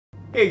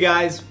Hey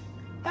guys,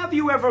 have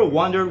you ever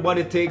wondered what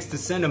it takes to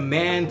send a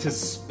man to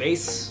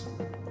space?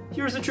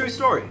 Here's a true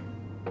story.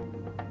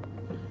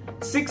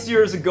 6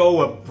 years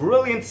ago, a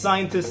brilliant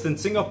scientist in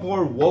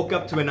Singapore woke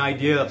up to an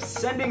idea of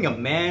sending a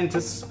man to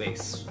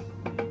space.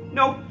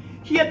 Nope,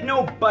 he had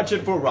no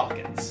budget for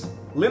rockets.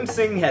 Lim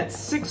Sing had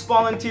 6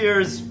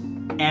 volunteers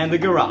and a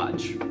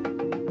garage.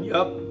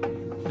 Yup,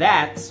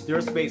 that's their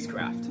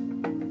spacecraft.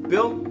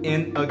 Built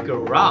in a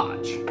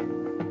garage.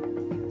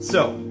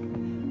 So,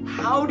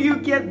 how do you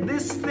get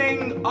this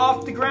thing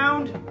off the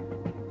ground?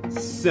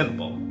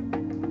 Simple.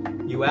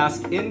 You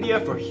ask India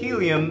for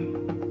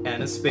helium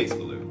and a space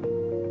balloon.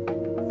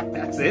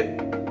 That's it.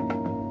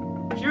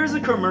 Here's a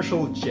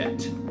commercial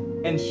jet,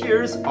 and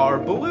here's our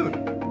balloon.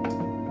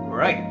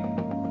 Right.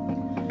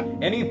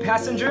 Any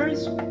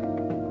passengers?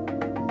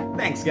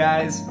 Thanks,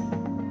 guys.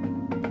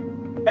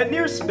 At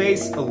near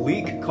space, a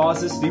leak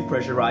causes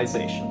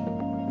depressurization.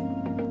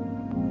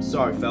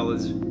 Sorry,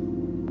 fellas.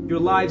 Your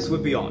lives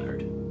would be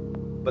honored,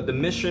 but the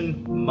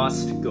mission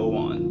must go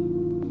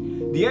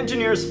on. The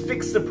engineers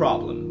fixed the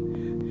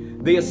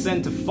problem. They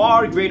ascend to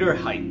far greater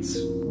heights.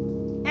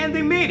 And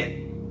they made it!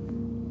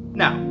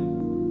 Now,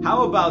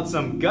 how about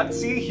some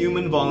gutsy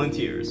human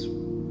volunteers?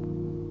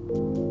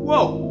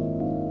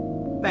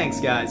 Whoa! Thanks,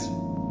 guys,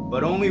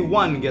 but only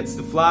one gets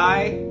to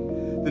fly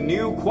the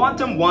new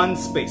Quantum 1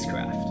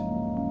 spacecraft.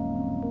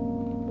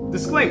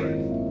 Disclaimer: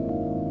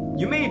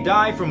 you may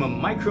die from a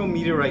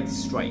micrometeorite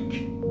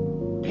strike.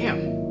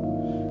 Damn,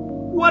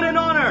 what an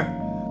honor!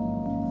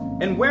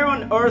 And where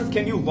on earth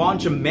can you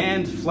launch a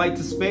manned flight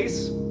to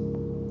space?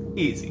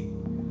 Easy.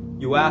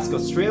 You ask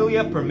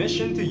Australia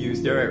permission to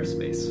use their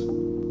airspace.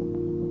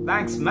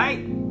 Thanks,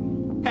 mate.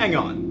 Hang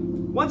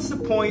on. What's the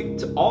point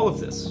to all of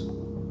this?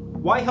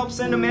 Why help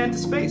send a man to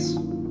space?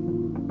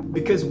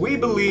 Because we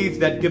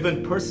believe that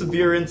given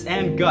perseverance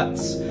and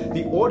guts,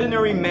 the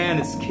ordinary man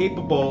is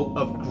capable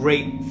of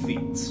great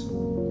feats.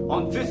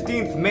 On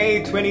 15th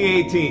May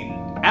 2018,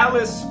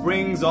 Alice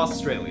Springs,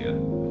 Australia,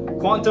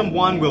 Quantum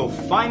 1 will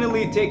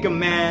finally take a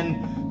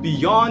man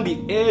beyond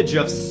the edge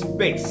of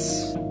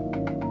space.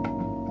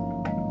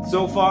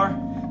 So far,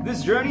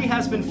 this journey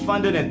has been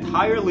funded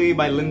entirely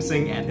by Lim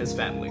Sing and his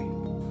family.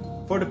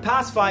 For the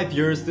past 5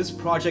 years, this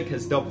project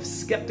has dealt with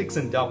skeptics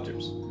and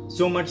doubters,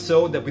 so much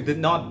so that we did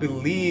not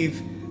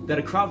believe that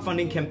a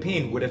crowdfunding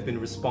campaign would have been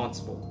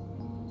responsible.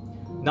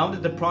 Now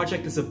that the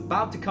project is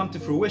about to come to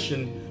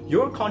fruition,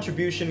 your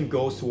contribution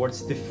goes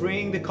towards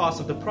defraying the cost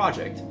of the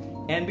project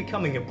and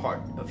becoming a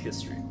part of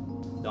history.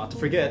 Not to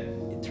forget,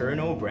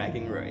 eternal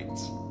bragging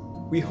rights.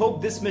 We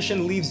hope this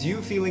mission leaves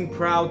you feeling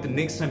proud the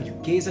next time you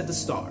gaze at the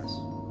stars,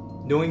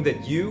 knowing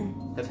that you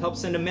have helped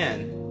send a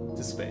man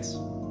to space.